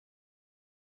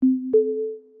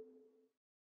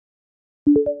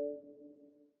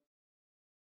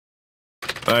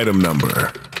Item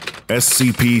Number: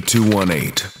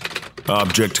 SCP-218.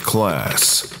 Object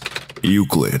Class: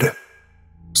 Euclid.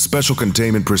 Special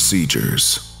Containment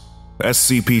Procedures: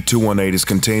 SCP-218 is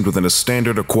contained within a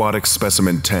standard aquatic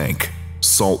specimen tank,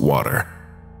 saltwater.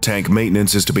 Tank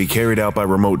maintenance is to be carried out by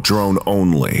remote drone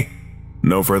only.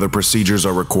 No further procedures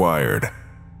are required.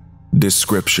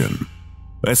 Description: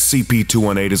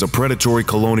 SCP-218 is a predatory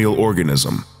colonial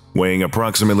organism weighing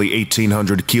approximately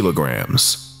 1,800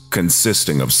 kilograms,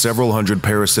 consisting of several hundred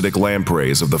parasitic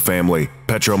lampreys of the family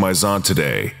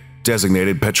Petromyzontidae,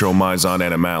 designated Petromyzon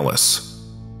animalis.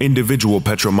 Individual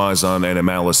Petromyzon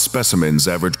animalis specimens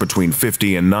average between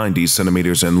 50 and 90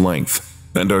 centimeters in length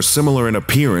and are similar in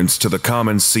appearance to the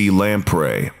common sea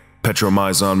lamprey,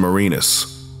 Petromyzon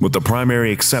marinus, with the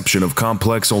primary exception of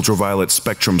complex ultraviolet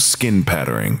spectrum skin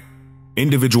patterning.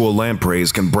 Individual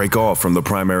lampreys can break off from the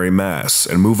primary mass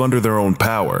and move under their own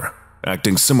power,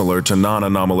 acting similar to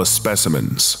non-anomalous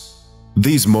specimens.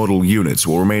 These modal units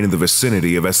will remain in the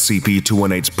vicinity of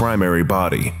SCP-218's primary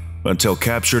body until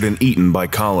captured and eaten by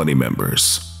colony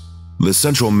members. The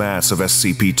central mass of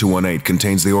SCP-218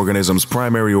 contains the organism's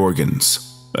primary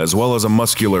organs, as well as a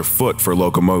muscular foot for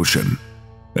locomotion.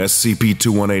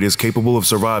 SCP-218 is capable of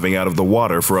surviving out of the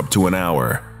water for up to an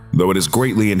hour, though it is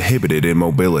greatly inhibited in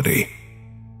mobility.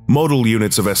 Modal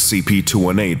units of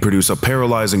SCP-218 produce a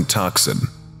paralyzing toxin,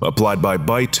 applied by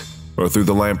bite or through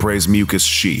the lamprey's mucus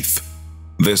sheath.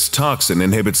 This toxin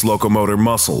inhibits locomotor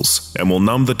muscles and will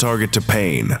numb the target to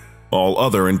pain. All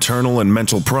other internal and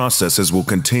mental processes will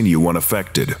continue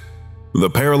unaffected. The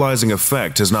paralyzing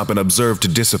effect has not been observed to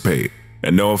dissipate,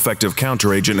 and no effective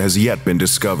counteragent has yet been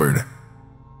discovered.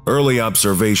 Early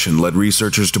observation led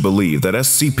researchers to believe that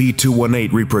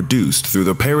SCP-218 reproduced through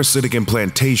the parasitic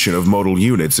implantation of modal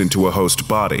units into a host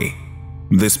body.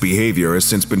 This behavior has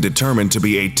since been determined to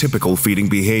be atypical feeding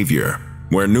behavior,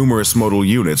 where numerous modal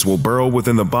units will burrow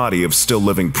within the body of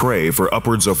still-living prey for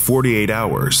upwards of 48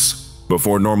 hours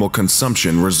before normal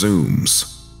consumption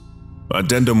resumes.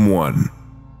 Addendum 1.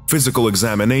 Physical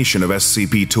examination of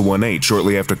SCP-218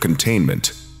 shortly after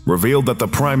containment revealed that the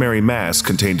primary mass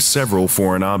contained several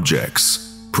foreign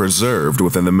objects, preserved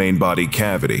within the main body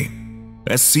cavity.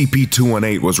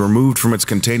 SCP-218 was removed from its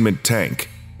containment tank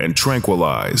and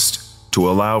tranquilized to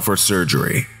allow for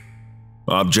surgery.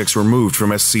 Objects removed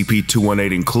from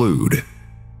SCP-218 include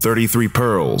 33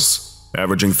 pearls,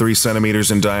 averaging 3 centimeters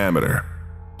in diameter.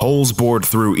 Holes bored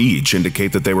through each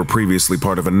indicate that they were previously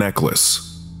part of a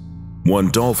necklace. 1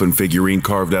 dolphin figurine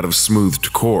carved out of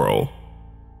smoothed coral.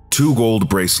 2 gold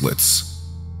bracelets,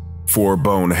 4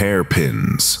 bone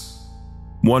hairpins,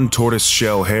 1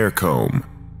 tortoiseshell hair comb,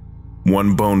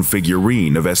 1 bone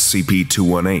figurine of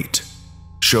SCP-218,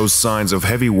 shows signs of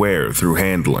heavy wear through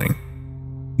handling.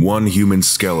 1 human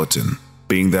skeleton,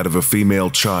 being that of a female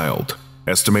child,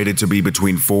 estimated to be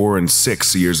between 4 and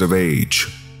 6 years of age.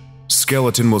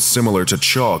 Skeleton was similar to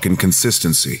chalk in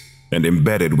consistency and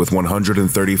embedded with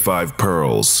 135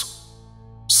 pearls.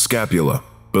 Scapula,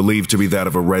 believed to be that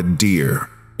of a red deer,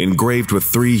 engraved with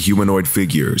 3 humanoid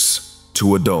figures,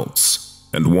 2 adults,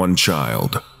 and 1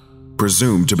 child,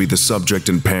 presumed to be the subject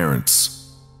and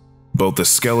parents. Both the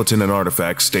skeleton and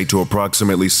artifacts date to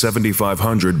approximately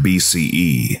 7500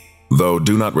 BCE, though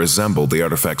do not resemble the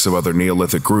artifacts of other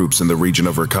Neolithic groups in the region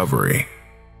of recovery.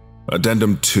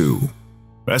 Addendum 2.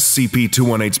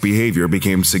 SCP-218's behavior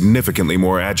became significantly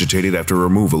more agitated after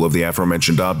removal of the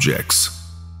aforementioned objects.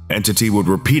 Entity would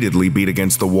repeatedly beat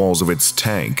against the walls of its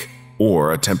tank,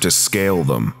 or attempt to scale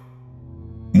them.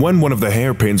 When one of the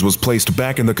hairpins was placed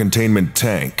back in the containment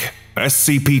tank,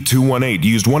 SCP-218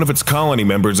 used one of its colony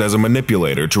members as a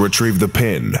manipulator to retrieve the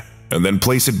pin, and then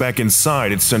place it back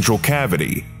inside its central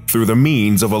cavity through the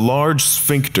means of a large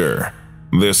sphincter.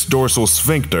 This dorsal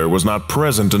sphincter was not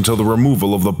present until the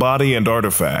removal of the body and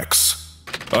artifacts.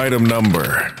 Item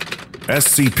Number: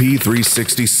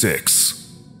 SCP-366.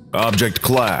 Object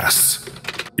Class: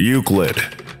 Euclid.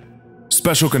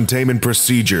 Special Containment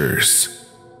Procedures: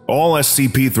 all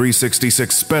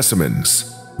SCP-366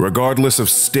 specimens, regardless of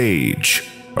stage,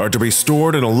 are to be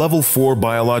stored in a Level 4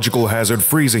 Biological Hazard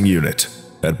Freezing Unit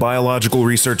at Biological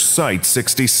Research Site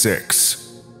 66.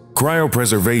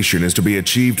 Cryopreservation is to be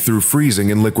achieved through freezing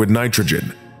in liquid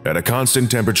nitrogen at a constant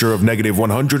temperature of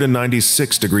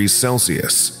 -196 degrees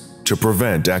Celsius to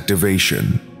prevent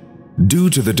activation. Due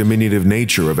to the diminutive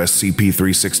nature of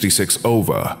SCP-366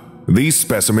 ova, these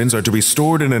specimens are to be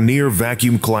stored in a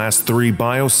near-vacuum Class 3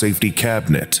 biosafety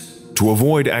cabinet to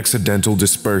avoid accidental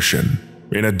dispersion,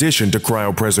 in addition to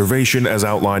cryopreservation as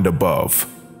outlined above.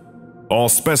 All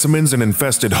specimens and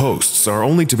infested hosts are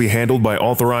only to be handled by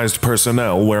authorized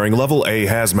personnel wearing Level A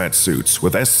hazmat suits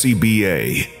with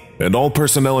SCBA and all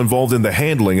personnel involved in the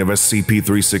handling of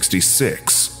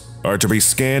SCP-366 are to be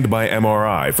scanned by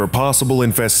MRI for possible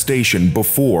infestation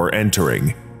before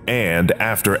entering and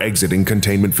after exiting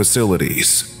containment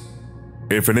facilities.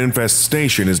 If an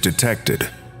infestation is detected,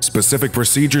 specific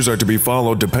procedures are to be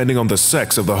followed depending on the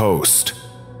sex of the host.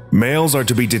 Males are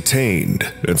to be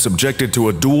detained and subjected to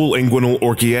a dual inguinal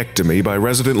orchiectomy by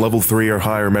resident level 3 or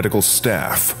higher medical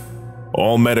staff.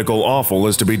 All medical offal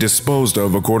is to be disposed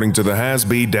of according to the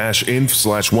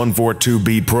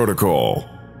HASB-INF/142B protocol.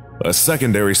 A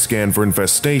secondary scan for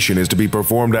infestation is to be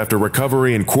performed after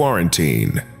recovery and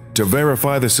quarantine to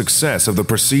verify the success of the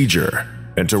procedure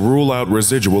and to rule out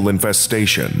residual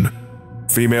infestation.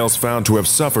 Females found to have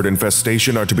suffered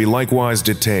infestation are to be likewise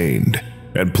detained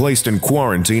and placed in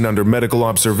quarantine under medical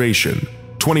observation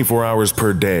 24 hours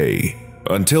per day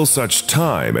until such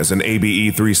time as an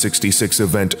ABE-366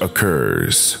 event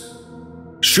occurs.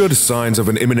 Should signs of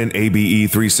an imminent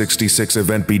ABE-366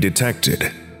 event be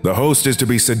detected, the host is to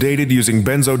be sedated using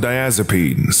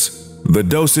benzodiazepines, the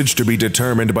dosage to be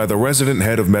determined by the resident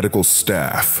head of medical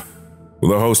staff.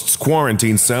 The host's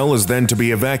quarantine cell is then to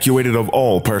be evacuated of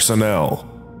all personnel.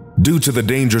 Due to the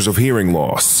dangers of hearing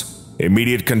loss,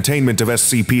 immediate containment of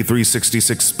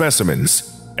SCP-366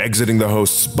 specimens exiting the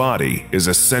host's body is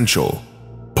essential.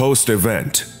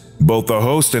 Post-event, both the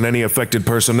host and any affected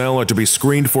personnel are to be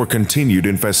screened for continued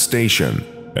infestation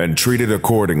and treated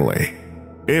accordingly.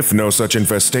 If no such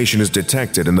infestation is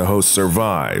detected and the host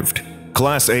survived,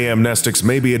 Class A amnestics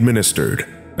may be administered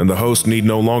and the host need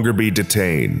no longer be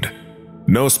detained.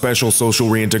 No special social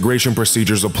reintegration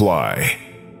procedures apply.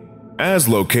 As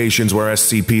locations where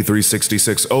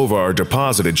SCP-366 ova are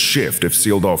deposited shift if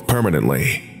sealed off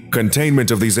permanently,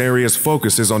 containment of these areas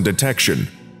focuses on detection,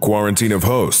 quarantine of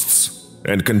hosts,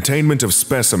 and containment of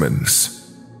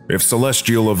specimens. If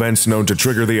celestial events known to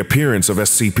trigger the appearance of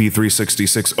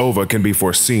SCP-366 ova can be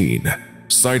foreseen,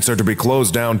 sites are to be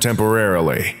closed down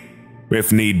temporarily.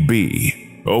 If need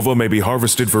be, ova may be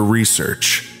harvested for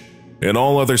research. In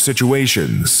all other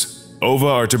situations, ova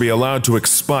are to be allowed to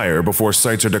expire before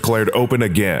sites are declared open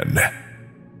again.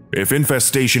 If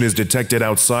infestation is detected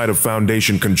outside of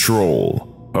Foundation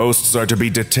control, hosts are to be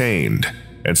detained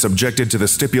and subjected to the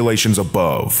stipulations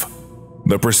above.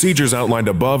 The procedures outlined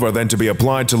above are then to be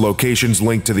applied to locations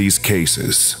linked to these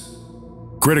cases.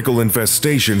 Critical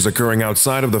infestations occurring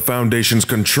outside of the Foundation's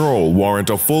control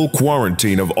warrant a full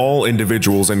quarantine of all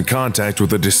individuals in contact with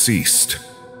the deceased.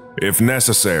 If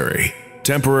necessary,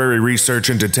 temporary research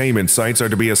and detainment sites are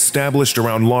to be established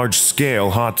around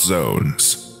large-scale hot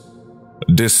zones.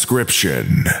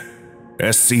 Description: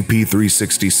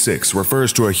 SCP-366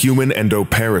 refers to a human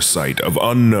endoparasite of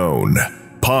unknown,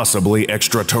 possibly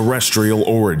extraterrestrial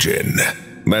origin,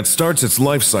 that starts its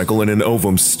life cycle in an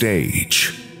ovum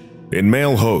stage. In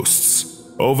male hosts,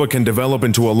 ova can develop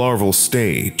into a larval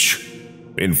stage.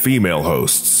 In female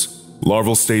hosts,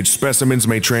 larval stage specimens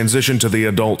may transition to the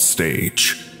adult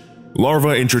stage.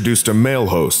 Larvae introduced to male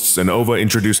hosts and ova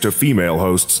introduced to female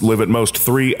hosts live at most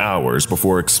 3 hours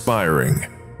before expiring,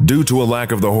 due to a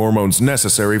lack of the hormones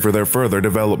necessary for their further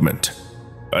development.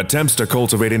 Attempts to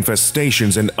cultivate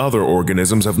infestations in other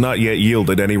organisms have not yet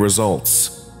yielded any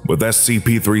results, with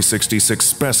SCP-366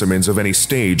 specimens of any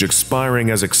stage expiring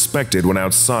as expected when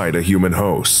outside a human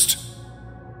host.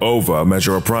 Ova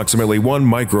measure approximately 1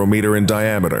 micrometer in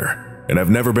diameter and have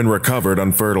never been recovered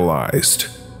unfertilized.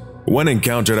 When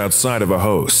encountered outside of a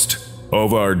host,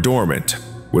 ova are dormant,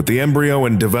 with the embryo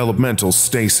in developmental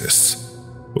stasis.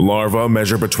 Larvae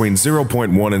measure between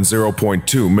 0.1 and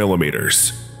 0.2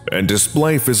 millimeters and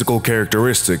display physical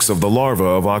characteristics of the larva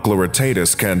of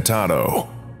Ochloratatus cantata.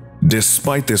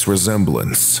 Despite this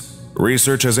resemblance,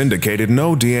 research has indicated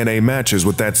no DNA matches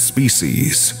with that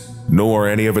species, nor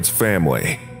any of its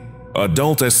family.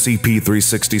 Adult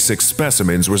SCP-366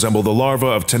 specimens resemble the larva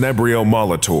of Tenebrio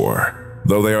molitor,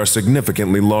 though they are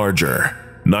significantly larger,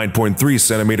 9.3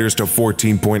 centimeters to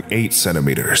 14.8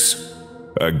 centimeters.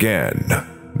 Again,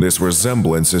 this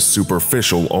resemblance is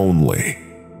superficial only.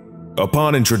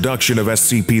 Upon introduction of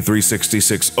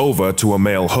SCP-366 ova to a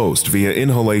male host via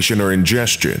inhalation or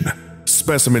ingestion,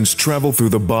 specimens travel through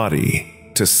the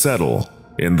body to settle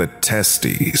in the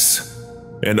testes.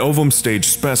 An ovum stage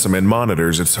specimen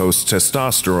monitors its host's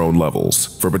testosterone levels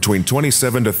for between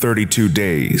 27 to 32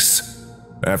 days.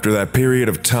 After that period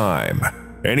of time,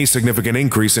 any significant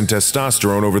increase in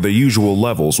testosterone over the usual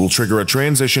levels will trigger a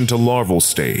transition to larval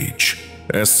stage.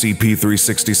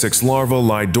 SCP-366 larvae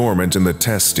lie dormant in the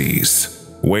testes,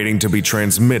 waiting to be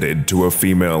transmitted to a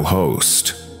female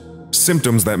host.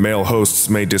 Symptoms that male hosts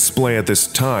may display at this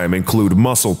time include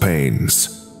muscle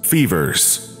pains,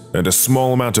 fevers, and a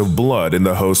small amount of blood in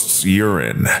the host's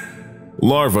urine.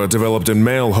 Larvae developed in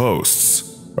male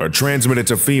hosts are transmitted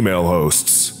to female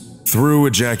hosts through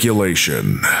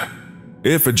ejaculation.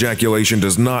 If ejaculation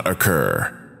does not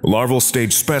occur, larval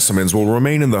stage specimens will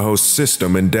remain in the host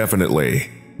system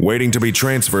indefinitely, waiting to be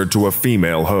transferred to a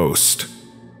female host.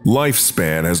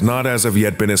 Lifespan has not as of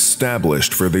yet been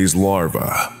established for these larvae.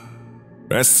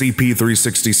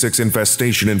 SCP-366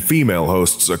 infestation in female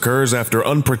hosts occurs after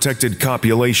unprotected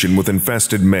copulation with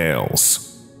infested males.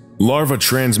 Larvae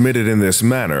transmitted in this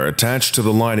manner attach to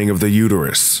the lining of the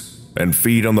uterus and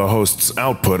feed on the host's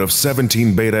output of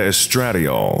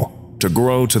 17-beta-estradiol to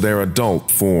grow to their adult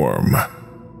form.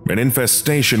 An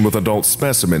infestation with adult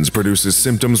specimens produces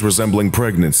symptoms resembling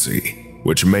pregnancy,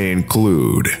 which may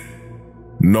include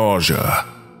nausea,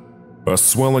 a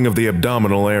swelling of the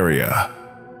abdominal area,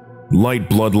 light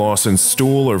blood loss in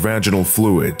stool or vaginal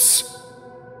fluids,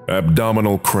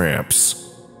 abdominal cramps.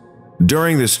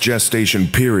 During this gestation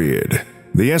period,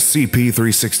 the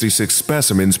SCP-366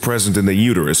 specimens present in the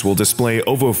uterus will display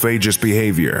ovophagous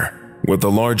behavior, with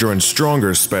the larger and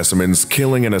stronger specimens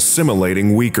killing and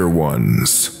assimilating weaker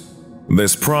ones.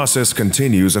 This process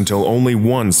continues until only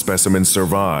one specimen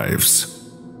survives.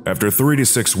 After 3 to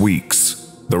 6 weeks,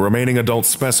 the remaining adult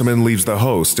specimen leaves the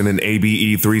host in an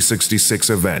ABE-366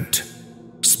 event.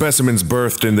 Specimens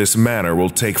birthed in this manner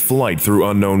will take flight through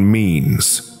unknown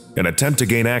means and attempt to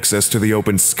gain access to the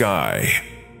open sky.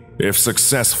 If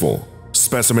successful,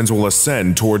 specimens will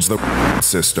ascend towards the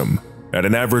system at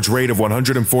an average rate of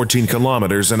 114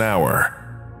 kilometers an hour.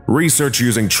 Research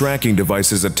using tracking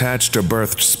devices attached to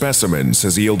birthed specimens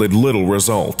has yielded little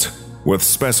result, with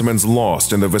specimens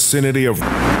lost in the vicinity of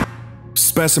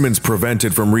Specimens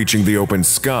prevented from reaching the open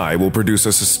sky will produce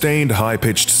a sustained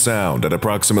high-pitched sound at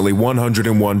approximately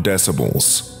 101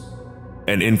 decibels.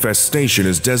 An infestation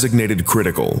is designated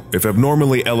critical if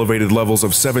abnormally elevated levels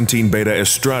of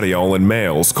 17-beta-estradiol in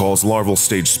males cause larval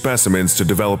stage specimens to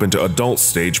develop into adult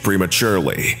stage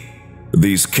prematurely.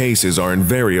 These cases are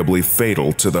invariably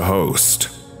fatal to the host,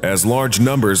 as large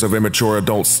numbers of immature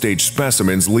adult stage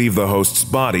specimens leave the host's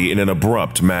body in an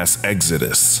abrupt mass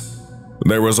exodus.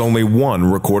 There was only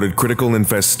one recorded critical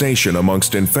infestation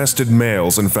amongst infested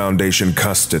males in Foundation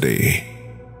custody.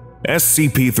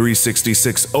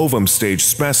 SCP-366 ovum stage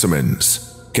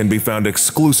specimens can be found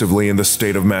exclusively in the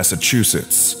state of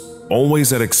Massachusetts,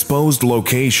 always at exposed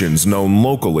locations known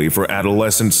locally for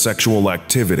adolescent sexual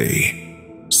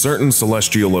activity. Certain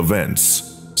celestial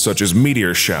events, such as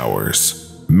meteor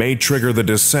showers, may trigger the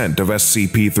descent of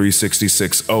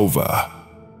SCP-366 ova.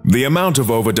 The amount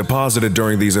of ova deposited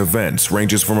during these events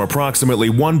ranges from approximately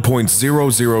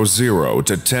 1.000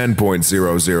 to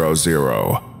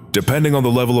 10.000, depending on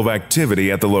the level of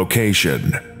activity at the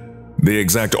location. The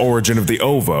exact origin of the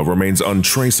ova remains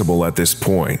untraceable at this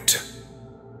point.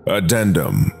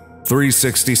 Addendum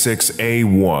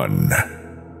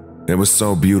 366A1. It was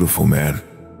so beautiful, man.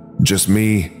 Just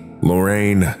me,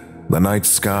 Lorraine, the night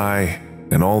sky,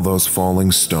 and all those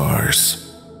falling stars.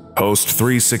 Host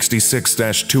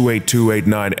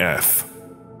 366-28289F.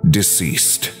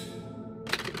 Deceased.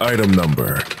 Item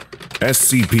number: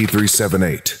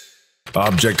 SCP-378.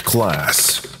 Object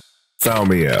Class: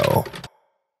 Thaumiel.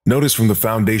 Notice from the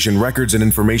Foundation Records and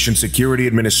Information Security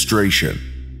Administration.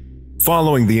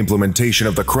 Following the implementation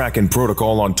of the Kraken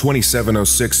Protocol on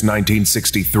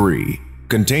 27/06/1963,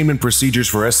 containment procedures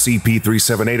for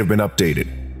SCP-378 have been updated.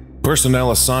 Personnel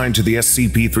assigned to the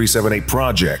SCP-378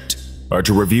 project are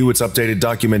to review its updated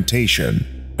documentation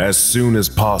as soon as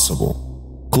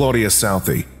possible. Claudia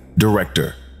Southey,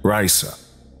 Director, RISA.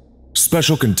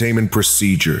 Special Containment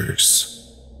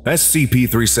Procedures.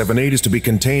 SCP-378 is to be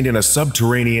contained in a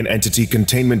subterranean entity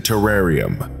containment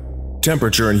terrarium.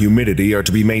 Temperature and humidity are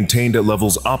to be maintained at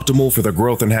levels optimal for the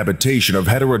growth and habitation of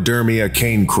Heterodermia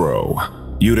cane crow,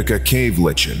 Utica cave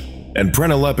lichen, and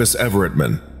Prenolepis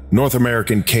everettman, North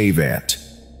American cave ant.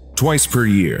 Twice per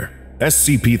year,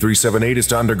 SCP-378 is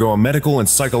to undergo a medical and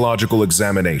psychological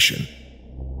examination.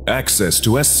 Access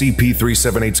to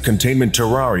SCP-378's containment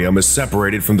terrarium is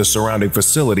separated from the surrounding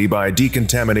facility by a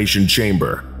decontamination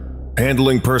chamber.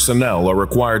 Handling personnel are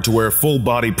required to wear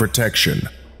full-body protection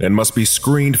and must be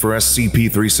screened for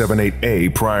SCP-378-A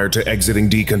prior to exiting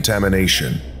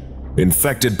decontamination.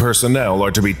 Infected personnel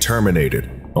are to be terminated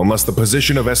unless the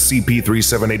position of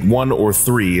SCP-378-1 or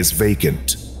 3 is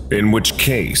vacant, in which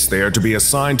case they are to be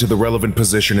assigned to the relevant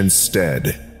position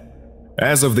instead.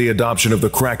 As of the adoption of the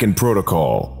Kraken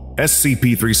Protocol,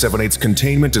 SCP-378's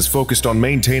containment is focused on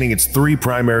maintaining its 3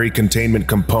 primary containment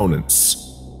components.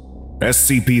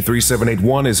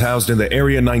 SCP-378-1 is housed in the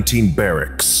Area 19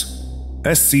 Barracks.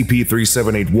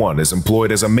 SCP-378-1 is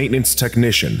employed as a maintenance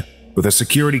technician with a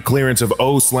security clearance of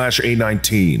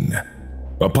O/A19.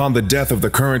 Upon the death of the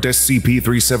current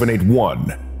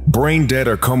SCP-3781, brain-dead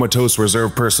or comatose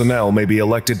reserve personnel may be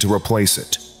elected to replace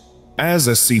it. As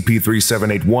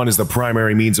SCP-3781 is the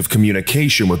primary means of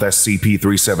communication with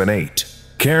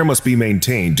SCP-378, care must be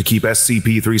maintained to keep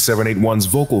SCP-3781's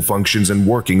vocal functions in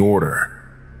working order.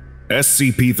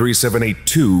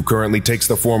 SCP-3782 currently takes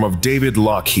the form of David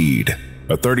Lockheed,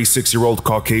 a 36-year-old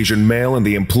Caucasian male in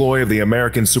the employ of the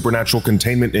American Supernatural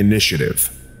Containment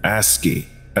Initiative, ASCII,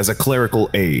 as a clerical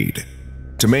aide,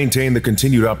 to maintain the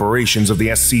continued operations of the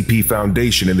SCP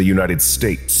Foundation in the United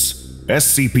States.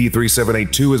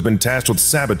 SCP-3782 has been tasked with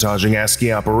sabotaging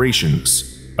ASCII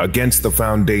operations against the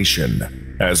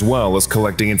Foundation, as well as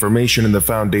collecting information in the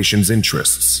Foundation's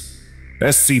interests.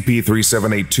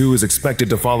 SCP-3782 is expected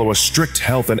to follow a strict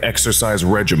health and exercise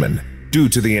regimen due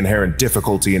to the inherent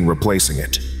difficulty in replacing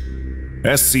it.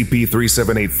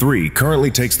 SCP-3783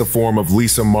 currently takes the form of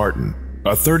Lisa Martin,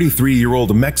 a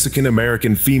 33-year-old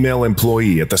Mexican-American female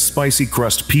employee at the Spicy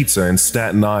Crust Pizza in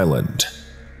Staten Island.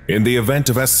 In the event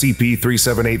of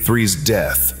SCP-3783's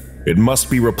death, it must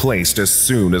be replaced as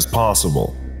soon as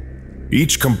possible.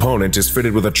 Each component is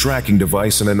fitted with a tracking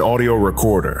device and an audio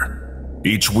recorder.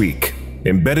 Each week,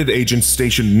 embedded agents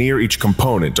stationed near each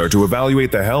component are to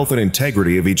evaluate the health and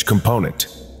integrity of each component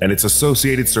and its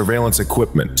associated surveillance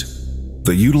equipment.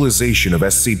 The utilization of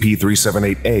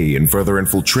SCP-378-A in further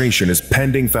infiltration is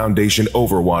pending Foundation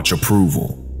Overwatch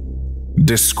approval.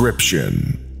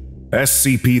 Description: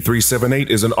 SCP-378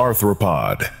 is an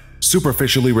arthropod,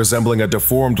 superficially resembling a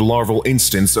deformed larval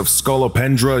instance of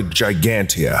Scolopendra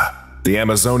gigantea, the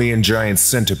Amazonian giant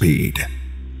centipede.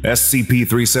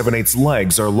 SCP-378's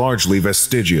legs are largely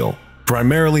vestigial,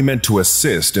 primarily meant to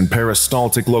assist in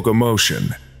peristaltic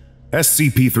locomotion.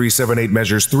 SCP-378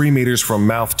 measures 3 meters from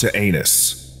mouth to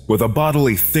anus, with a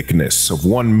bodily thickness of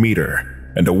 1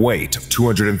 meter and a weight of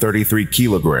 233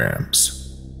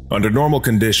 kilograms. Under normal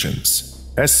conditions,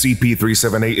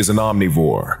 SCP-378 is an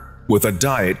omnivore, with a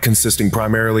diet consisting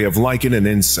primarily of lichen and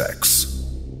insects.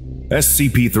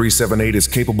 SCP-378 is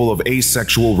capable of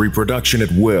asexual reproduction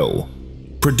at will,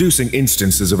 producing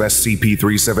instances of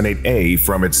SCP-378-A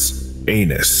from its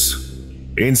anus.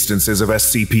 Instances of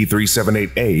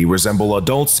SCP-378-A resemble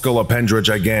adult Scolopendra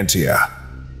gigantea.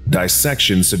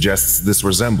 Dissection suggests this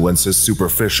resemblance is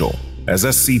superficial, as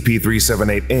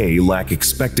SCP-378-A lack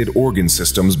expected organ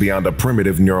systems beyond a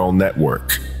primitive neural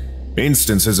network.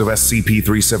 Instances of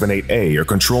SCP-378-A are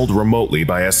controlled remotely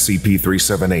by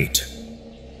SCP-378.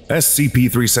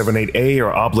 SCP-378-A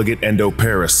are obligate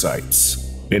endoparasites,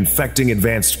 infecting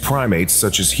advanced primates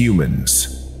such as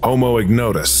humans, Homo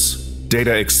ignotus,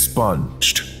 Data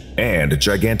expunged, and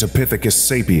Gigantopithecus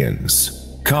sapiens,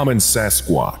 common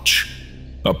Sasquatch.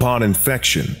 Upon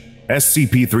infection,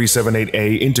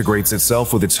 SCP-378-A integrates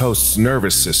itself with its host's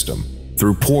nervous system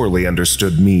through poorly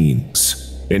understood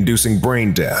means, inducing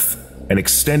brain death and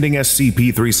extending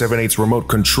SCP-378's remote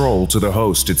control to the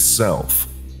host itself.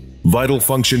 Vital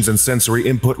functions and sensory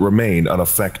input remain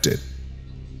unaffected.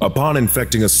 Upon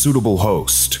infecting a suitable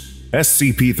host,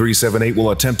 SCP-378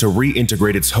 will attempt to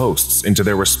reintegrate its hosts into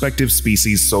their respective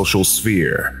species' social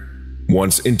sphere.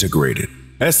 Once integrated,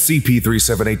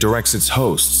 SCP-378 directs its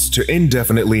hosts to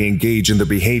indefinitely engage in the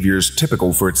behaviors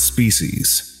typical for its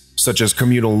species, such as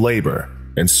communal labor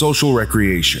and social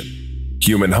recreation.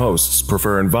 Human hosts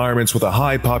prefer environments with a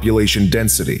high population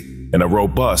density and a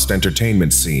robust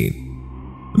entertainment scene.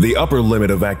 The upper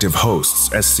limit of active hosts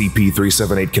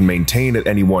SCP-378 can maintain at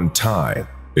any one time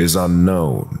is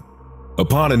unknown.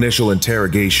 Upon initial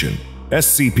interrogation,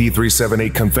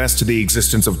 SCP-378 confessed to the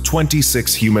existence of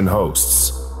 26 human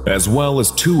hosts, as well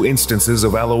as 2 instances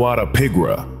of Alouatta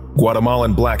pigra,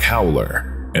 Guatemalan black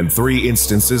howler, and 3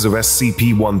 instances of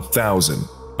SCP-1000,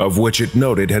 of which it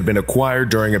noted had been acquired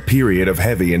during a period of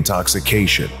heavy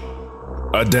intoxication.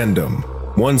 Addendum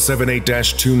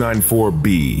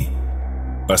 178-294-B.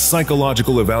 A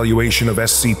psychological evaluation of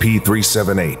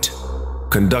SCP-378,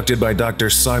 conducted by Dr.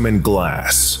 Simon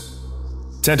Glass.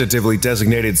 Tentatively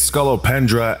designated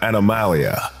Scolopendra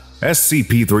anomalia,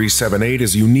 SCP-378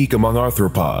 is unique among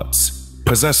arthropods,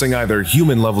 possessing either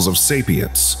human levels of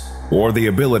sapience or the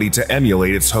ability to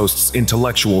emulate its host's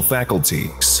intellectual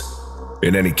faculties.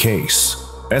 In any case,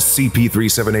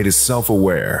 SCP-378 is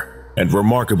self-aware and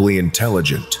remarkably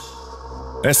intelligent.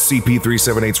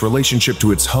 SCP-378's relationship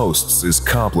to its hosts is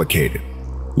complicated.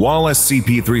 While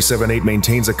SCP-378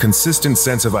 maintains a consistent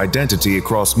sense of identity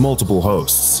across multiple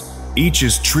hosts, each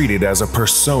is treated as a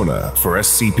persona for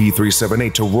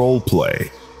SCP-378 to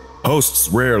roleplay. Hosts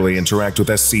rarely interact with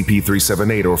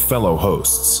SCP-378 or fellow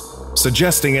hosts,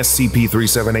 suggesting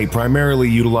SCP-378 primarily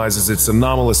utilizes its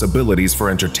anomalous abilities for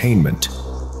entertainment.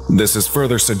 This is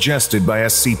further suggested by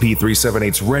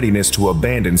SCP-378's readiness to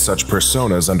abandon such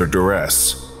personas under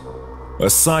duress.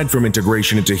 Aside from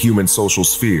integration into human social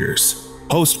spheres,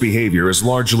 host behavior is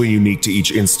largely unique to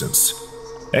each instance.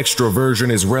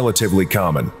 Extroversion is relatively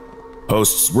common.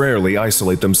 Hosts rarely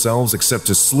isolate themselves except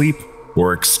to sleep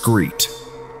or excrete.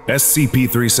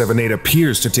 SCP-378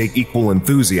 appears to take equal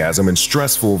enthusiasm in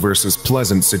stressful versus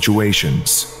pleasant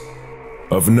situations.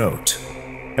 Of note,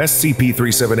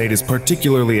 SCP-378 is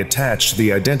particularly attached to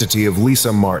the identity of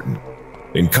Lisa Martin.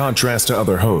 In contrast to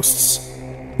other hosts,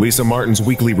 Lisa Martin's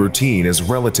weekly routine is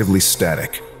relatively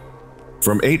static.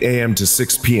 From 8 a.m. to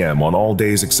 6 p.m. on all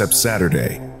days except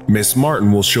Saturday, Miss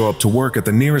Martin will show up to work at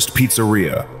the nearest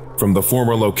pizzeria from the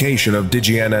former location of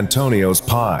Digian Antonio's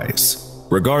Pies,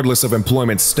 regardless of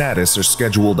employment status or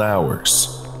scheduled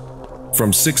hours.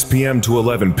 From 6 p.m. to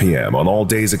 11 p.m. on all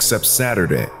days except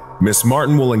Saturday, Miss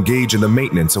Martin will engage in the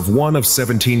maintenance of one of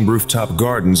 17 rooftop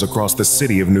gardens across the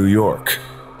city of New York.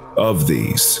 Of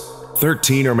these,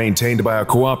 13 are maintained by a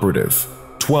cooperative,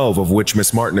 12 of which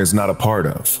Miss Martin is not a part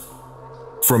of.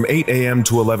 From 8 a.m.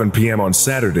 to 11 p.m. on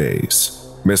Saturdays,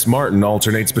 Miss Martin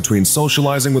alternates between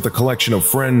socializing with a collection of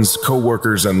friends,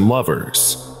 co-workers, and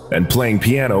lovers, and playing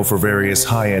piano for various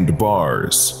high-end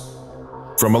bars.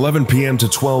 From 11 p.m. to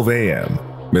 12 a.m.,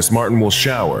 Miss Martin will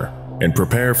shower and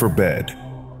prepare for bed.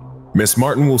 Miss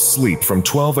Martin will sleep from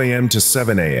 12 a.m. to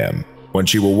 7 a.m., when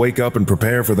she will wake up and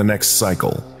prepare for the next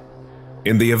cycle.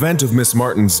 In the event of Miss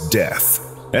Martin's death,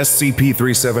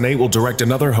 SCP-378 will direct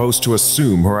another host to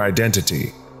assume her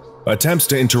identity. Attempts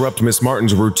to interrupt Miss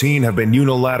Martin's routine have been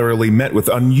unilaterally met with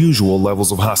unusual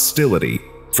levels of hostility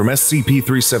from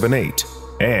SCP-378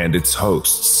 and its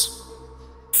hosts.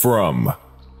 From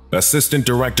Assistant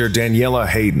Director Daniela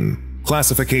Hayden,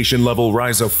 Classification Level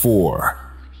Rise of 4,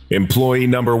 Employee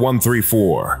Number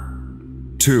 134.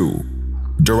 2.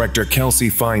 Director Kelsey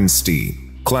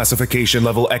Feinstein, Classification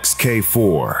Level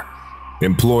XK4,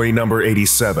 Employee Number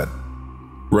 87.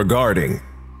 Regarding.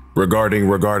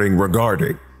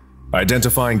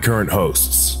 Identifying current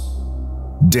hosts.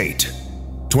 Date: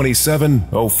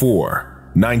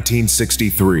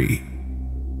 27/04/1963.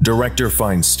 Director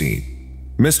Feinstein.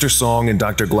 Mr. Song and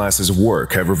Dr. Glass's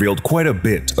work have revealed quite a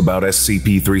bit about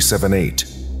SCP-378.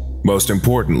 Most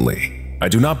importantly, I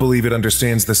do not believe it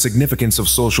understands the significance of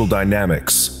social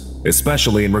dynamics,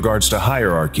 especially in regards to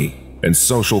hierarchy and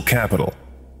social capital.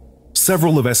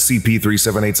 Several of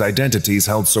SCP-378's identities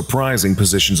held surprising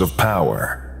positions of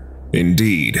power.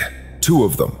 Indeed, two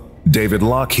of them, David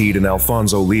Lockheed and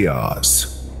Alfonso Leoz,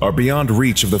 are beyond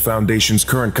reach of the Foundation's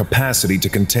current capacity to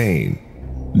contain.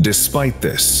 Despite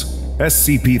this,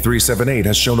 SCP-378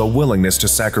 has shown a willingness to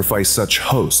sacrifice such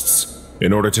hosts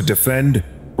in order to defend,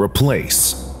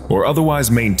 replace, or otherwise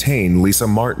maintain Lisa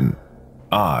Martin.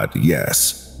 Odd,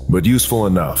 yes, but useful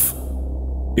enough.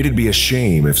 It'd be a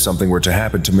shame if something were to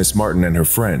happen to Miss Martin and her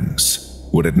friends,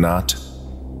 would it not?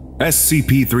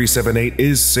 SCP-378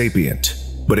 is sapient,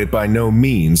 but it by no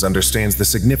means understands the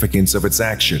significance of its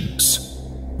actions.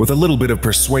 With a little bit of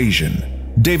persuasion,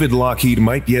 David Lockheed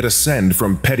might yet ascend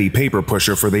from petty paper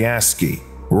pusher for the ASCII,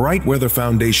 right where the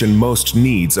Foundation most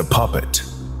needs a puppet.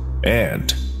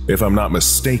 And, if I'm not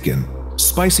mistaken,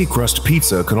 Spicy Crust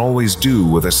Pizza can always do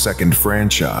with a second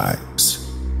franchise.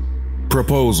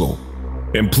 Proposal: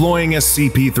 employing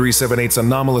SCP-378's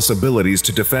anomalous abilities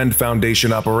to defend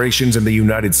Foundation operations in the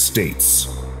United States.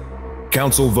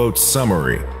 Council vote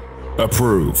summary: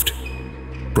 approved.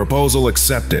 Proposal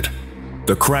accepted.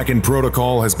 The Kraken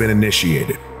Protocol has been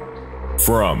initiated.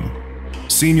 From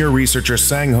Senior Researcher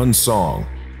Sang-Hun Song,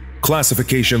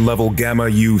 Classification Level Gamma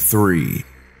U3,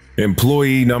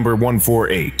 Employee Number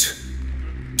 148.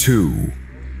 2.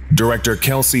 Director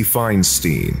Kelsey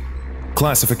Feinstein,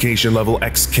 Classification Level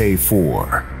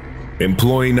XK4,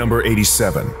 Employee Number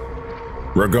 87.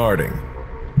 Regarding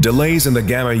delays in the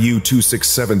Gamma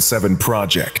U2677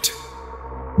 project.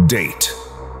 Date: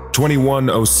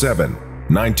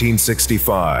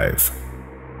 21/07/1965.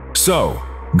 So,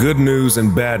 good news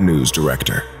and bad news,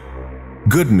 Director.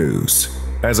 Good news,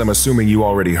 as I'm assuming you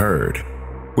already heard.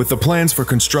 With the plans for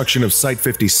construction of Site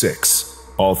 56,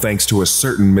 all thanks to a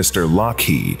certain Mr.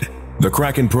 Lockheed, the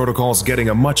Kraken Protocol's getting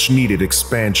a much-needed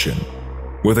expansion.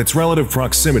 With its relative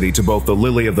proximity to both the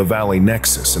Lily of the Valley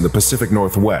Nexus and the Pacific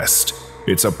Northwest,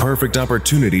 it's a perfect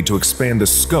opportunity to expand the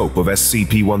scope of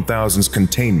SCP-1000's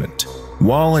containment,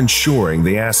 while ensuring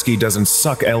the ASCII doesn't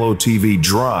suck LOTV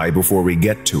dry before we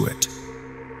get to it.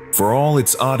 For all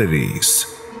its oddities,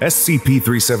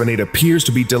 SCP-378 appears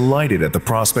to be delighted at the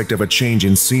prospect of a change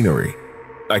in scenery.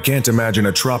 I can't imagine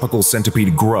a tropical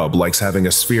centipede grub likes having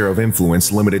a sphere of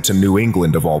influence limited to New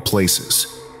England of all places,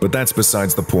 but that's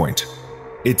besides the point.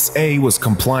 its A was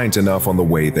compliant enough on the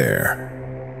way there.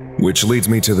 Which leads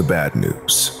me to the bad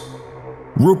news.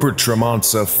 Rupert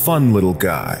Tremont's a fun little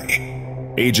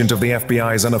guy, agent of the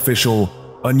FBI's unofficial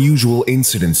Unusual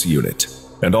Incidents Unit,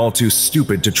 and all too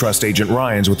stupid to trust Agent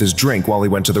Ryans with his drink while he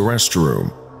went to the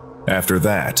restroom. After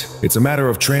that, it's a matter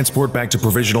of transport back to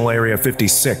Provisional Area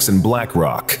 56 in Black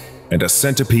Rock, and a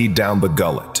centipede down the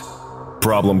gullet.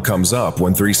 Problem comes up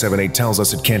when 378 tells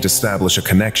us it can't establish a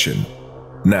connection.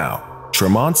 Now,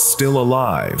 Tremont's still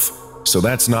alive, so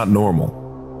that's not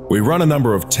normal. We run a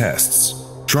number of tests,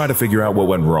 try to figure out what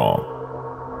went wrong.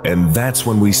 And that's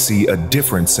when we see a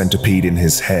different centipede in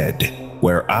his head,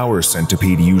 where our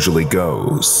centipede usually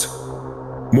goes.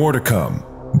 More to come,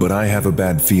 but I have a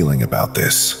bad feeling about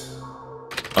this.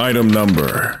 Item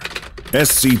number: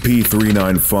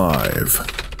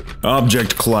 SCP-395.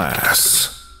 Object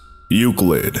Class: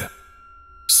 Euclid.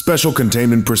 Special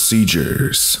Containment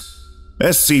Procedures.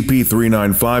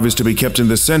 SCP-395 is to be kept in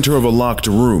the center of a locked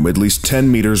room at least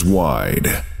 10 meters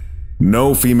wide.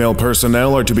 No female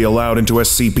personnel are to be allowed into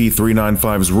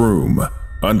SCP-395's room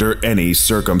under any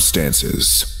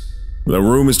circumstances. The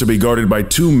room is to be guarded by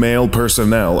 2 male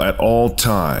personnel at all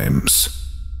times.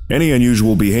 Any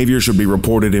unusual behavior should be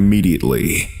reported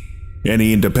immediately.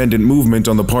 Any independent movement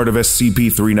on the part of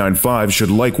SCP-395 should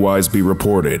likewise be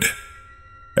reported.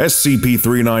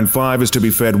 SCP-395 is to be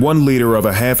fed 1 liter of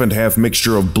a half-and-half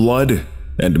mixture of blood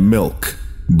and milk,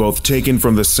 both taken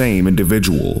from the same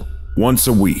individual, once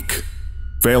a week.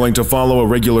 Failing to follow a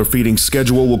regular feeding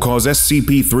schedule will cause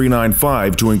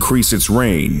SCP-395 to increase its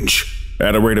range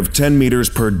at a rate of 10 meters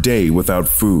per day without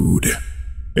food.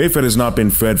 If it has not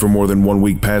been fed for more than 1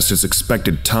 week past its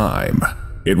expected time,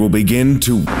 it will begin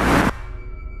to...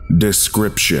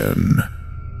 Description: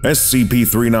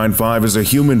 SCP-395 is a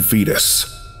human fetus,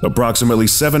 approximately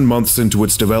 7 months into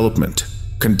its development,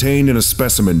 contained in a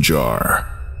specimen jar.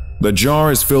 The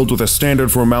jar is filled with a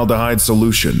standard formaldehyde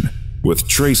solution, with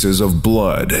traces of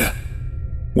blood.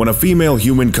 When a female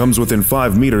human comes within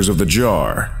 5 meters of the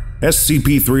jar,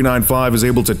 SCP-395 is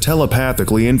able to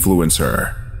telepathically influence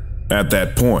her. At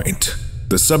that point,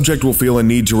 the subject will feel a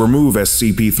need to remove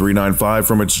SCP-395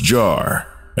 from its jar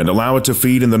and allow it to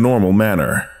feed in the normal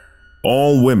manner.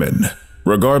 All women,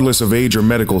 regardless of age or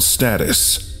medical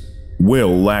status,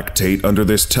 will lactate under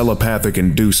this telepathic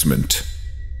inducement.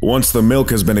 Once the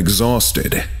milk has been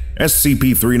exhausted,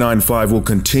 SCP-395 will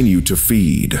continue to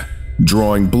feed,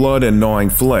 drawing blood and gnawing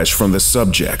flesh from the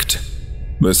subject.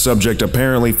 The subject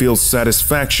apparently feels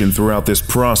satisfaction throughout this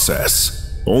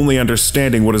process, only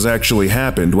understanding what has actually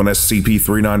happened when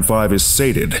SCP-395 is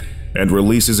sated and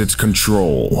releases its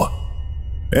control.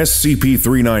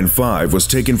 SCP-395 was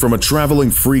taken from a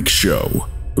traveling freak show,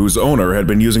 whose owner had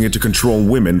been using it to control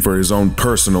women for his own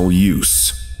personal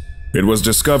use. It was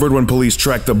discovered when police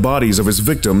tracked the bodies of his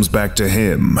victims back to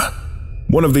him.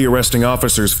 One of the arresting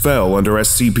officers fell under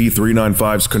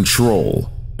SCP-395's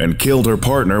control and killed her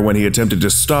partner when he attempted to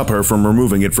stop her from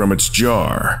removing it from its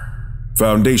jar.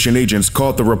 Foundation agents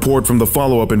caught the report from the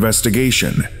follow-up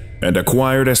investigation and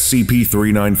acquired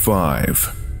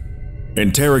SCP-395.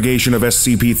 Interrogation of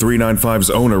SCP-395's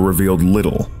owner revealed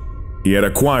little. He had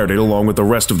acquired it along with the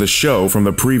rest of the show from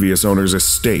the previous owner's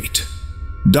estate.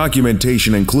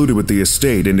 Documentation included with the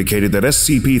estate indicated that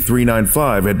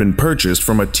SCP-395 had been purchased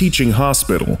from a teaching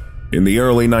hospital in the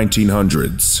early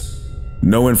 1900s.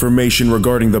 No information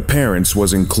regarding the parents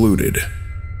was included.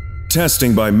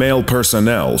 Testing by male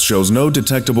personnel shows no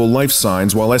detectable life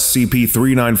signs while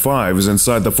SCP-395 is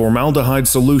inside the formaldehyde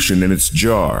solution in its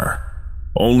jar.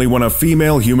 Only when a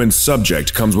female human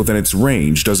subject comes within its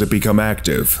range does it become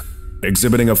active,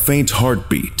 exhibiting a faint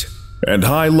heartbeat and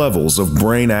high levels of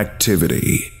brain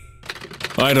activity.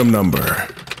 Item number: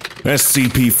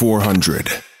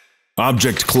 SCP-400.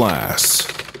 Object Class: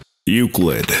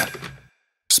 Euclid.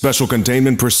 Special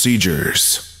Containment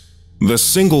Procedures. The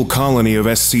single colony of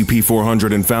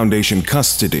SCP-400 in Foundation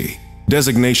custody,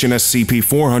 designation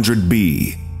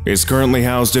SCP-400-B, is currently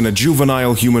housed in a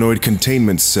juvenile humanoid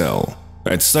containment cell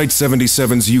at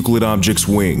Site-77's Euclid Objects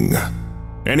Wing.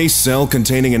 Any cell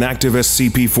containing an active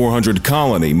SCP-400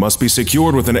 colony must be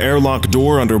secured with an airlock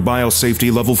door under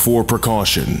Biosafety Level 4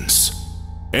 precautions.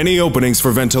 Any openings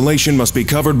for ventilation must be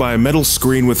covered by a metal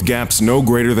screen with gaps no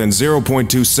greater than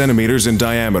 0.2 centimeters in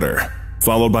diameter,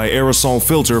 followed by aerosol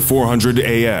filter 400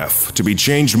 AF to be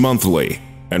changed monthly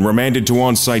and remanded to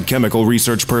on-site chemical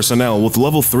research personnel with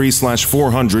Level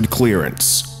 3/400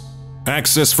 clearance.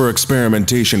 Access for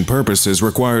experimentation purposes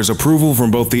requires approval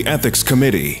from both the Ethics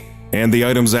Committee and the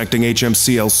item's acting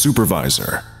HMCL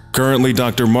supervisor, currently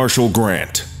Dr. Marshall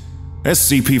Grant.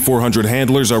 SCP-400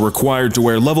 handlers are required to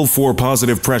wear Level 4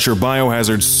 positive pressure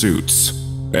biohazard suits.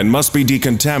 and must be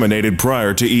decontaminated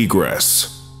prior to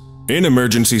egress. In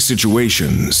emergency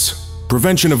situations,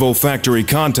 prevention of olfactory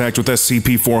contact with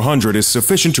SCP-400 is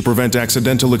sufficient to prevent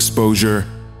accidental exposure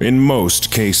in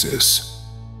most cases.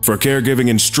 For caregiving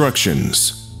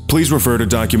instructions, please refer to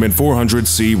Document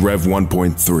 400C Rev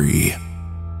 1.3.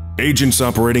 Agents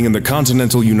operating in the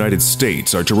continental United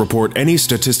States are to report any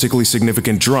statistically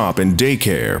significant drop in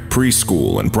daycare,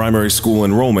 preschool, and primary school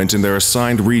enrollment in their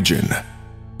assigned region.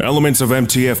 Elements of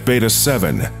MTF Beta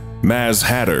 7, Maz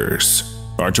Hatters,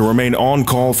 are to remain on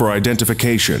call for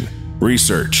identification,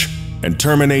 research, and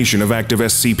termination of active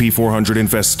SCP-400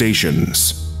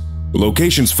 infestations.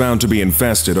 Locations found to be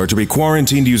infested are to be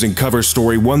quarantined using Cover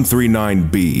Story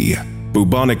 139B,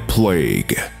 Bubonic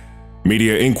Plague.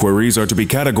 Media inquiries are to be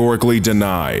categorically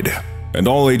denied, and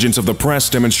all agents of the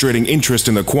press demonstrating interest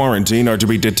in the quarantine are to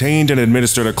be detained and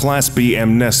administered a Class B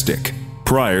amnestic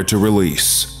prior to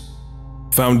release.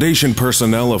 Foundation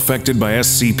personnel affected by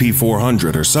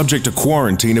SCP-400 are subject to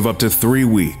quarantine of up to 3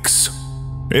 weeks.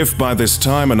 If by this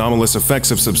time anomalous effects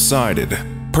have subsided,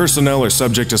 personnel are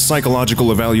subject to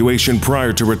psychological evaluation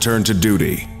prior to return to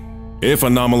duty. If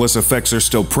anomalous effects are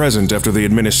still present after the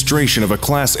administration of a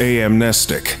Class A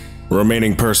amnestic,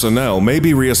 remaining personnel may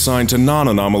be reassigned to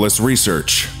non-anomalous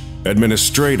research,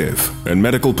 administrative, and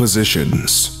medical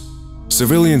positions.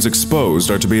 Civilians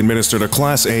exposed are to be administered a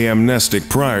Class A amnestic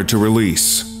prior to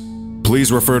release.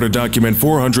 Please refer to Document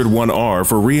 401R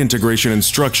for reintegration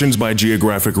instructions by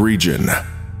geographic region.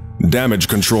 Damage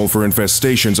control for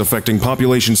infestations affecting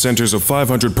population centers of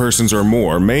 500 persons or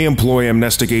more may employ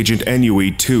amnestic agent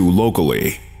NUE-2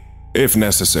 locally, if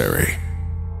necessary.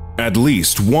 At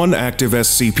least one active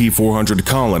SCP-400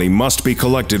 colony must be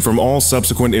collected from all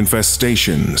subsequent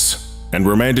infestations and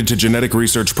remanded to genetic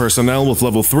research personnel with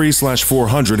Level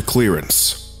 3/400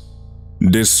 clearance.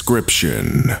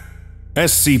 Description: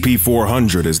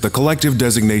 SCP-400 is the collective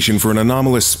designation for an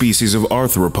anomalous species of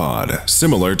arthropod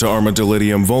similar to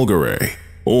Armadillidium vulgare,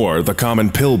 or the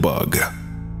common pill bug.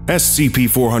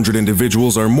 SCP-400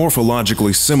 individuals are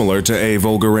morphologically similar to A.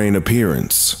 vulgare in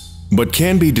appearance, but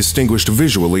can be distinguished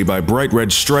visually by bright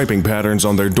red striping patterns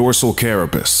on their dorsal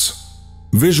carapace.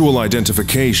 Visual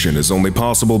identification is only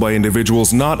possible by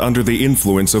individuals not under the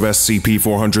influence of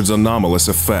SCP-400's anomalous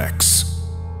effects.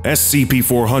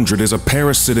 SCP-400 is a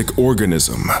parasitic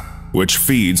organism, which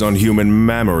feeds on human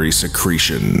mammary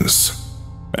secretions.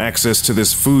 Access to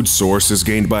this food source is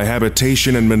gained by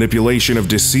habitation and manipulation of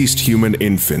deceased human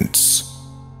infants.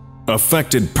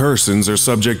 Affected persons are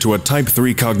subject to a Type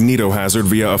 3 cognitohazard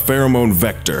via a pheromone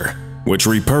vector, which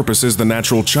repurposes the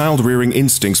natural child-rearing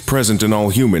instincts present in all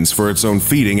humans for its own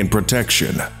feeding and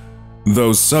protection.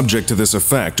 Those subject to this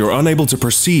effect are unable to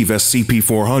perceive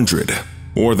SCP-400,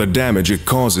 or the damage it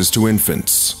causes to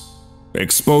infants.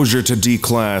 Exposure to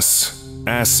D-Class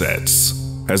assets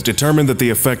has determined that the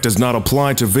effect does not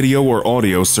apply to video or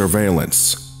audio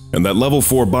surveillance, and that Level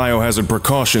 4 biohazard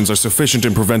precautions are sufficient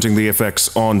in preventing the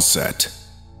effect's onset.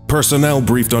 Personnel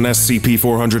briefed on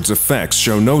SCP-400's effects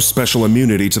show no special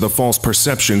immunity to the false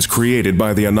perceptions created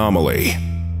by the anomaly.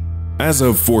 As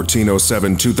of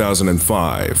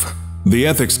 14/07/2005, the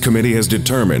Ethics Committee has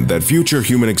determined that future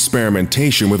human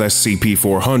experimentation with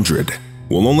SCP-400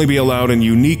 will only be allowed in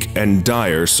unique and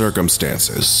dire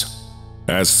circumstances.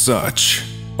 As such,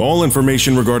 all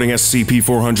information regarding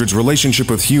SCP-400's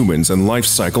relationship with humans and life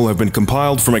cycle have been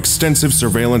compiled from extensive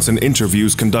surveillance and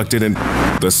interviews conducted in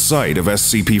the site of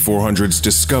SCP-400's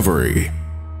discovery.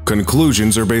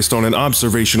 Conclusions are based on an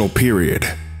observational period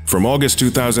from August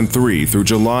 2003 through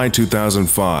July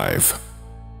 2005.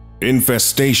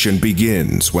 Infestation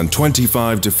begins when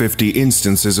 25 to 50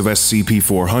 instances of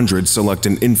SCP-400 select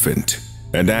an infant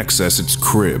and access its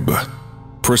crib.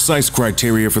 Precise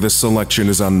criteria for this selection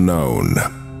is unknown.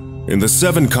 In the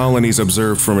 7 colonies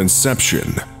observed from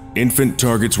inception, infant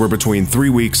targets were between 3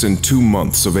 weeks and 2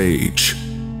 months of age.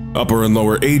 Upper and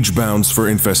lower age bounds for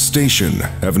infestation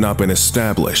have not been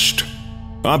established.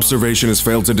 Observation has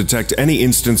failed to detect any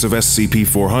instance of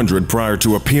SCP-400 prior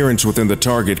to appearance within the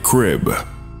target crib.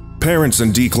 Parents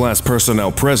and D-Class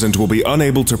personnel present will be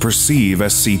unable to perceive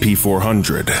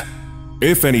SCP-400.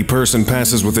 If any person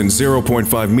passes within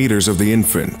 0.5 meters of the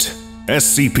infant,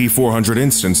 SCP-400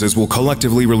 instances will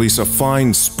collectively release a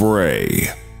fine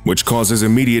spray, which causes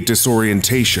immediate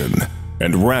disorientation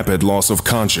and rapid loss of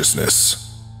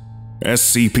consciousness.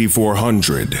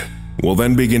 SCP-400 will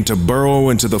then begin to burrow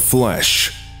into the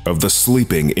flesh of the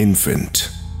sleeping infant.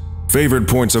 Favored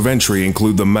points of entry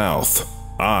include the mouth,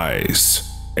 eyes,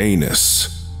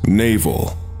 anus,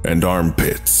 navel, and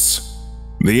armpits.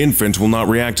 The infant will not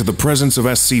react to the presence of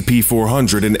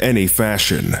SCP-400 in any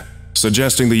fashion,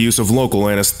 suggesting the use of local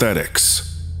anesthetics.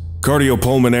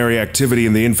 Cardiopulmonary activity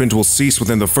in the infant will cease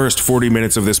within the first 40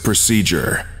 minutes of this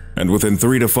procedure, and within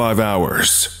 3 to 5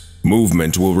 hours,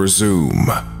 movement will resume,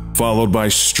 followed by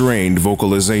strained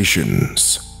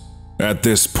vocalizations. At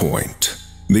this point,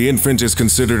 the infant is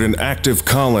considered an active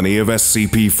colony of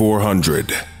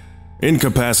SCP-400.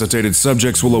 Incapacitated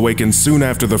subjects will awaken soon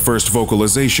after the first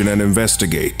vocalization and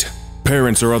investigate.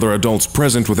 Parents or other adults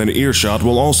present within earshot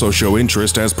will also show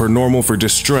interest as per normal for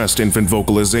distressed infant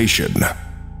vocalization.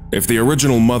 If the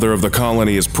original mother of the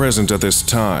colony is present at this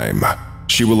time,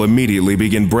 she will immediately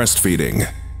begin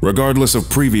breastfeeding, regardless of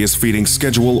previous feeding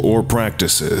schedule or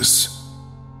practices.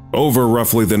 Over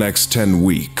roughly the next 10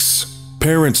 weeks,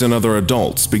 parents and other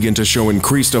adults begin to show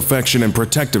increased affection and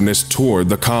protectiveness toward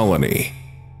the colony.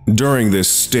 During this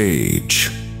stage,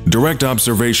 direct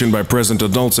observation by present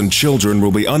adults and children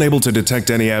will be unable to detect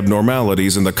any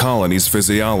abnormalities in the colony's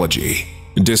physiology,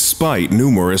 despite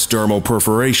numerous dermal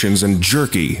perforations and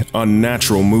jerky,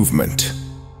 unnatural movement.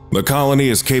 The colony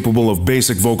is capable of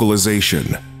basic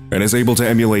vocalization and is able to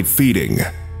emulate feeding,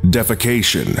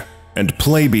 defecation, and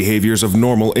play behaviors of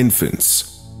normal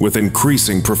infants, with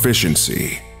increasing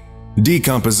proficiency.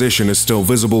 Decomposition is still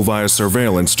visible via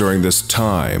surveillance during this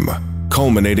time,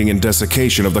 culminating in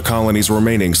desiccation of the colony's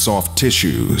remaining soft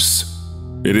tissues.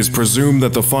 It is presumed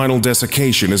that the final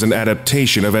desiccation is an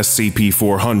adaptation of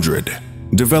SCP-400,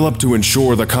 developed to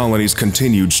ensure the colony's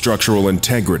continued structural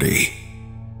integrity.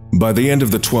 By the end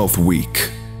of the 12th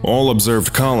week, all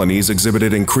observed colonies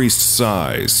exhibited increased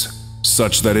size,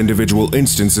 such that individual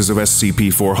instances of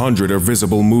SCP-400 are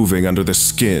visible moving under the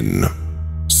skin.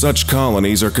 Such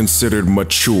colonies are considered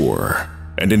mature,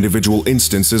 and individual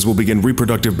instances will begin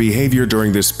reproductive behavior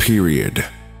during this period.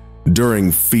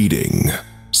 During feeding,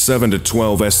 7 to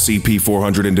 12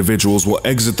 SCP-400 individuals will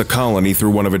exit the colony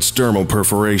through one of its dermal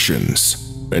perforations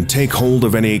and take hold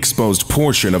of any exposed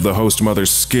portion of the host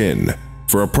mother's skin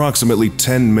for approximately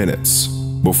 10 minutes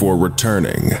before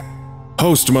returning.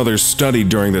 Host mothers studied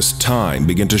during this time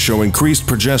begin to show increased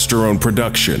progesterone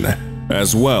production,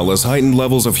 as well as heightened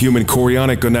levels of human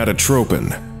chorionic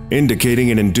gonadotropin,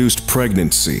 indicating an induced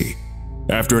pregnancy.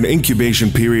 After an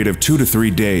incubation period of 2 to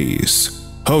 3 days,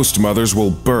 host mothers will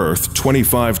birth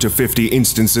 25 to 50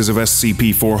 instances of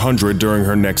SCP-400 during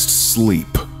her next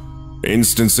sleep.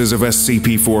 Instances of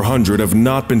SCP-400 have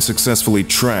not been successfully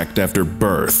tracked after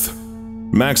birth.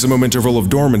 Maximum interval of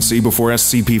dormancy before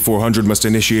SCP-400 must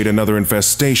initiate another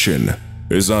infestation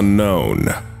is unknown.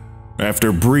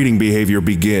 After breeding behavior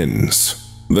begins,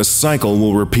 the cycle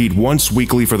will repeat once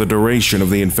weekly for the duration of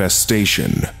the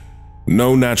infestation.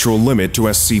 No natural limit to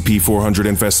SCP-400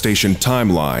 infestation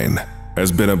timeline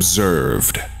has been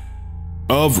observed.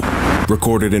 Of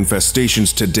recorded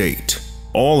infestations to date,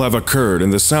 all have occurred in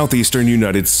the southeastern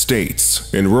United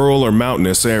States in rural or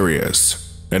mountainous areas,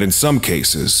 and in some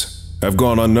cases, have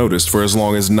gone unnoticed for as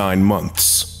long as 9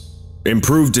 months.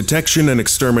 Improved detection and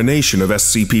extermination of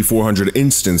SCP-400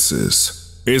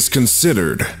 instances is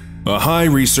considered a high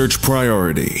research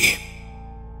priority.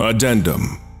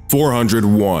 Addendum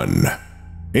 401.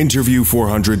 Interview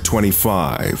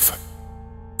 425.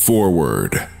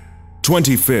 Forward.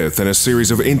 25th in a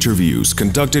series of interviews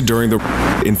conducted during the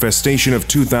infestation of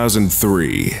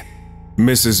 2003.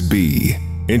 Mrs. B,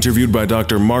 interviewed by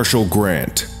Dr. Marshall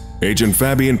Grant, Agent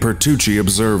Fabian Pertucci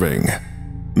observing.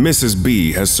 Mrs.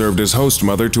 B has served as host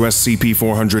mother to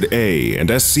SCP-400-A and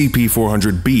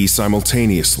SCP-400-B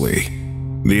simultaneously.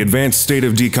 The advanced state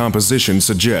of decomposition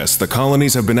suggests the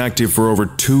colonies have been active for over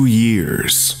 2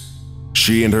 years.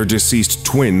 She and her deceased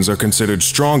twins are considered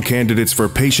strong candidates for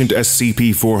patient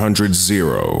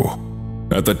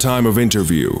SCP-400-0. At the time of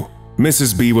interview,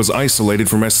 Mrs. B was isolated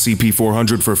from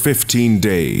SCP-400 for 15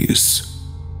 days.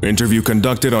 Interview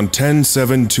conducted on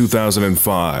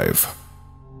 10/7/2005.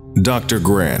 Dr.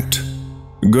 Grant.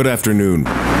 Good afternoon.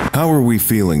 How are we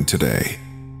feeling today?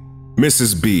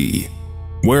 Mrs. B.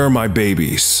 Where are my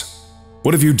babies?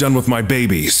 What have you done with my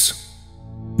babies?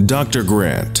 Dr.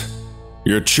 Grant.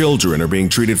 Your children are being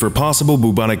treated for possible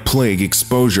bubonic plague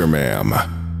exposure, ma'am.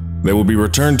 They will be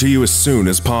returned to you as soon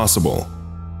as possible.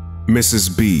 Mrs.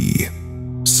 B.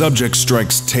 Subject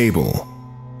strikes table.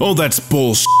 Oh, that's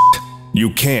bullshit. You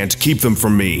can't keep them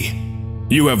from me.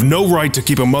 You have no right to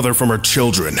keep a mother from her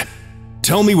children.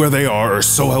 Tell me where they are, or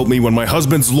so help me when my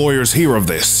husband's lawyers hear of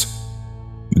this.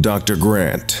 Dr.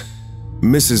 Grant.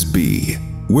 Mrs. B,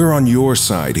 we're on your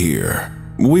side here.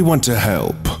 We want to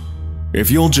help. If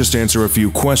you'll just answer a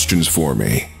few questions for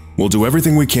me, we'll do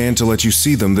everything we can to let you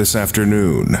see them this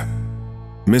afternoon.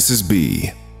 Mrs.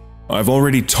 B, I've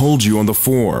already told you on the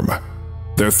form.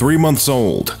 They're 3 months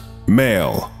old,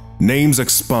 male, names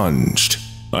expunged,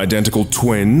 identical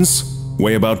twins,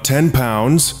 weigh about 10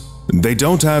 pounds, They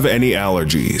don't have any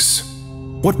allergies.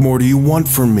 What more do you want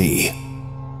from me?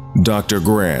 Dr.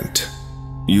 Grant,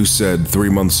 you said 3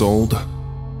 months old?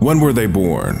 When were they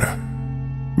born?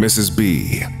 Mrs.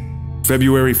 B,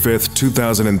 February 5th,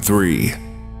 2003.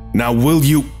 Now will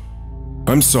you…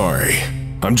 I'm sorry.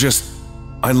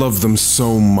 I love them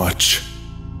so much.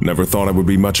 Never thought I would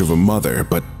be much of a mother,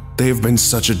 but they have been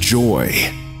such a joy.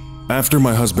 After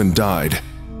my husband died,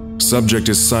 subject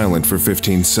is silent for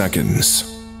 15 seconds.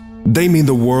 They mean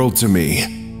the world to me.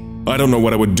 I don't know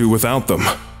what I would do without them.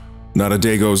 Not a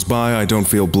day goes by I don't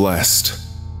feel blessed.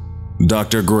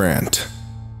 Dr. Grant,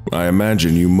 I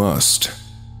imagine you must.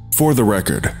 For the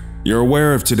record, you're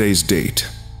aware of today's date.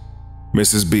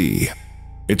 Mrs. B,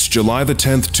 it's July the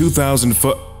 10th, 2000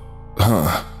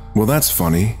 Huh, well that's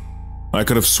funny. I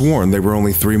could have sworn they were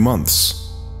only 3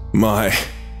 months. My,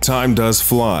 time does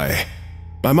fly.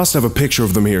 I must have a picture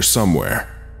of them here somewhere.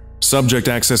 Subject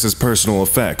accesses personal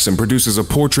effects and produces a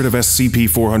portrait of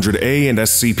SCP-400-A and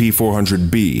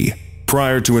SCP-400-B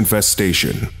prior to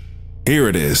infestation. Here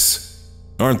it is.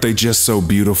 Aren't they just so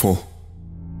beautiful?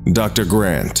 Dr.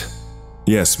 Grant.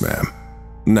 Yes, ma'am.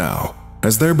 Now,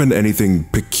 has there been anything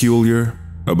peculiar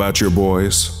about your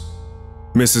boys?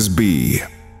 Mrs. B.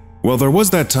 Well, there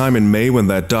was that time in May when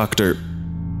that doctor…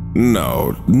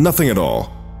 No, nothing at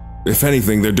all. If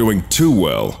anything, they're doing too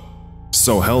well.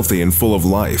 So healthy and full of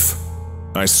life.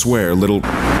 I swear, little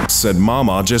said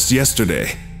Mama just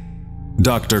yesterday.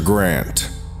 Dr. Grant.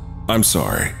 I'm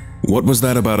sorry, what was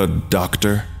that about a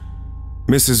doctor?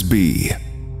 Mrs. B.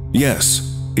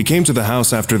 Yes, he came to the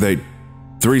house after they…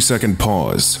 3-second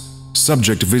pause.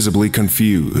 Subject visibly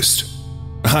confused.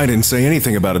 I didn't say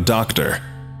anything about a doctor.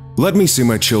 Let me see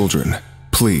my children,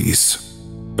 please.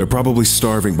 They're probably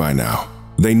starving by now.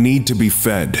 They need to be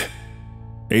fed.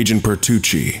 Agent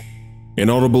Pertucci.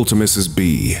 Inaudible to Mrs.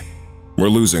 B. We're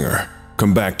losing her.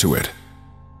 Come back to it.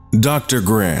 Dr.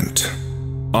 Grant.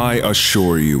 I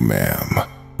assure you, ma'am,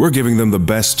 we're giving them the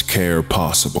best care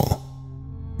possible.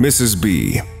 Mrs.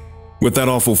 B. With that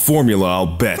awful formula, I'll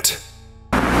bet.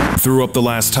 Threw up the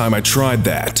last time I tried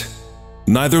that.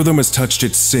 Neither of them has touched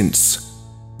it since.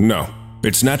 No,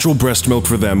 it's natural breast milk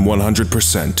for them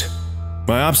 100%.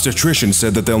 My obstetrician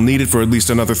said that they'll need it for at least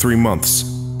another 3 months,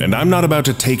 and I'm not about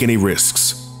to take any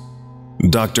risks.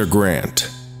 Dr.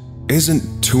 Grant, isn't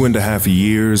 2.5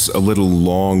 years a little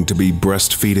long to be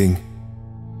breastfeeding?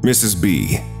 Mrs.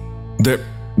 B,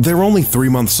 they're only 3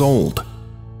 months old.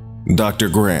 Dr.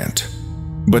 Grant,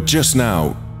 but just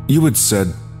now, you had said…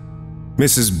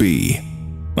 Mrs. B,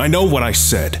 I know what I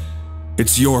said.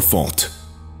 It's your fault.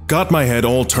 Got my head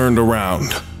all turned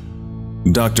around.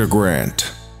 Dr.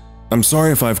 Grant, I'm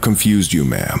sorry if I've confused you,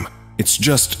 ma'am. It's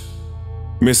just…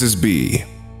 Mrs. B,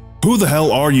 who the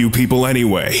hell are you people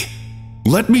anyway?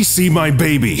 Let me see my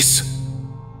babies.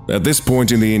 At this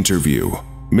point in the interview,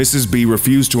 Mrs. B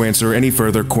refused to answer any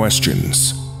further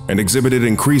questions and exhibited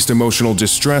increased emotional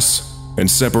distress and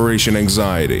separation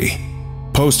anxiety.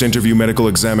 Post-interview medical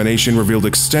examination revealed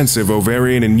extensive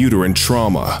ovarian and uterine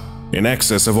trauma, in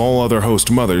excess of all other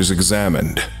host mothers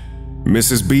examined.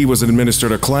 Mrs. B was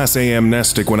administered a Class A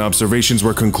amnestic when observations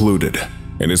were concluded,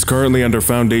 and is currently under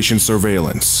Foundation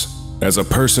surveillance as a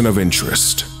person of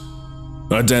interest.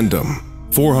 Addendum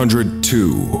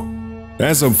 402.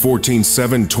 As of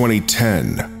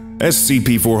 14/7/2010,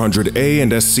 SCP-400-A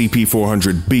and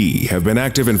SCP-400-B have been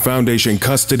active in Foundation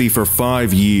custody for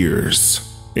 5 years,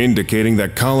 indicating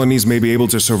that colonies may be able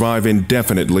to survive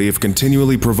indefinitely if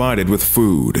continually provided with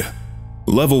food.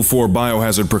 Level 4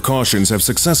 biohazard precautions have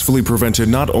successfully prevented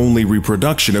not only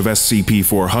reproduction of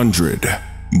SCP-400,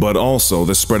 but also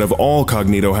the spread of all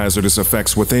cognitohazardous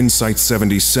effects within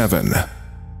Site-77.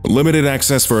 Limited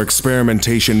access for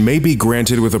experimentation may be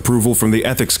granted with approval from the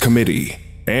Ethics Committee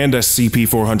and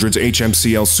SCP-400's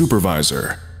HMCL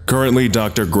Supervisor, currently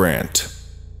Dr. Grant.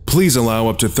 Please allow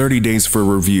up to 30 days for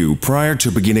review prior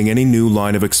to beginning any new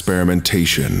line of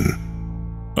experimentation.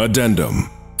 Addendum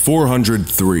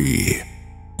 403.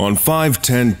 On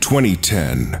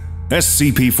 5/10/2010,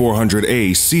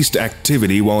 SCP-400-A ceased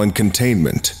activity while in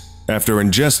containment after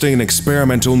ingesting an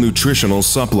experimental nutritional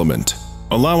supplement,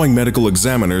 allowing medical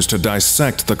examiners to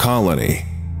dissect the colony.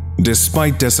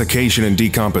 Despite desiccation and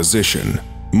decomposition,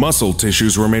 muscle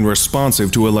tissues remain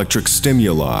responsive to electric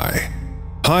stimuli.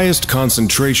 Highest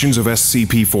concentrations of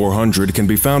SCP-400 can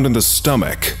be found in the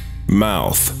stomach,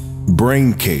 mouth,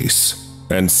 brain case,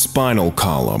 and spinal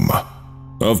column.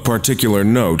 Of particular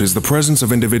note is the presence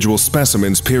of individual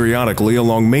specimens periodically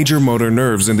along major motor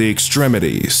nerves in the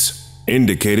extremities,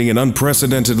 indicating an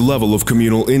unprecedented level of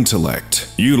communal intellect,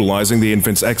 utilizing the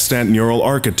infant's extant neural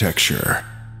architecture.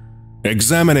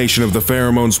 Examination of the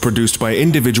pheromones produced by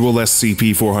individual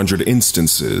SCP-400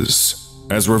 instances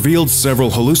has revealed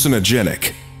several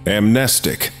hallucinogenic,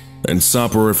 amnestic, and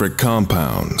soporific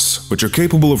compounds, which are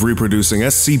capable of reproducing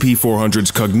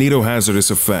SCP-400's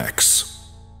cognitohazardous effects.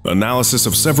 Analysis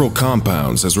of several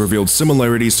compounds has revealed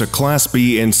similarities to Class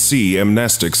B and C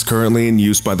amnestics currently in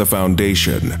use by the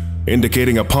Foundation,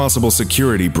 indicating a possible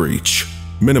security breach.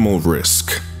 Minimal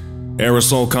risk.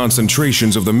 Aerosol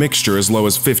concentrations of the mixture as low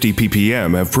as 50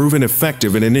 ppm have proven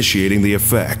effective in initiating the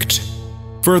effect.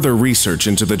 Further research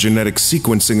into the genetic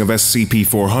sequencing of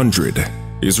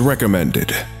SCP-400 is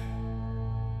recommended.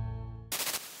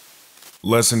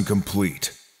 Lesson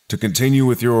complete. To continue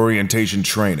with your orientation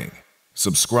training,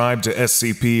 subscribe to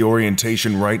SCP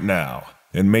Orientation right now,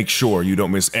 and make sure you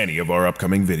don't miss any of our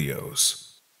upcoming videos.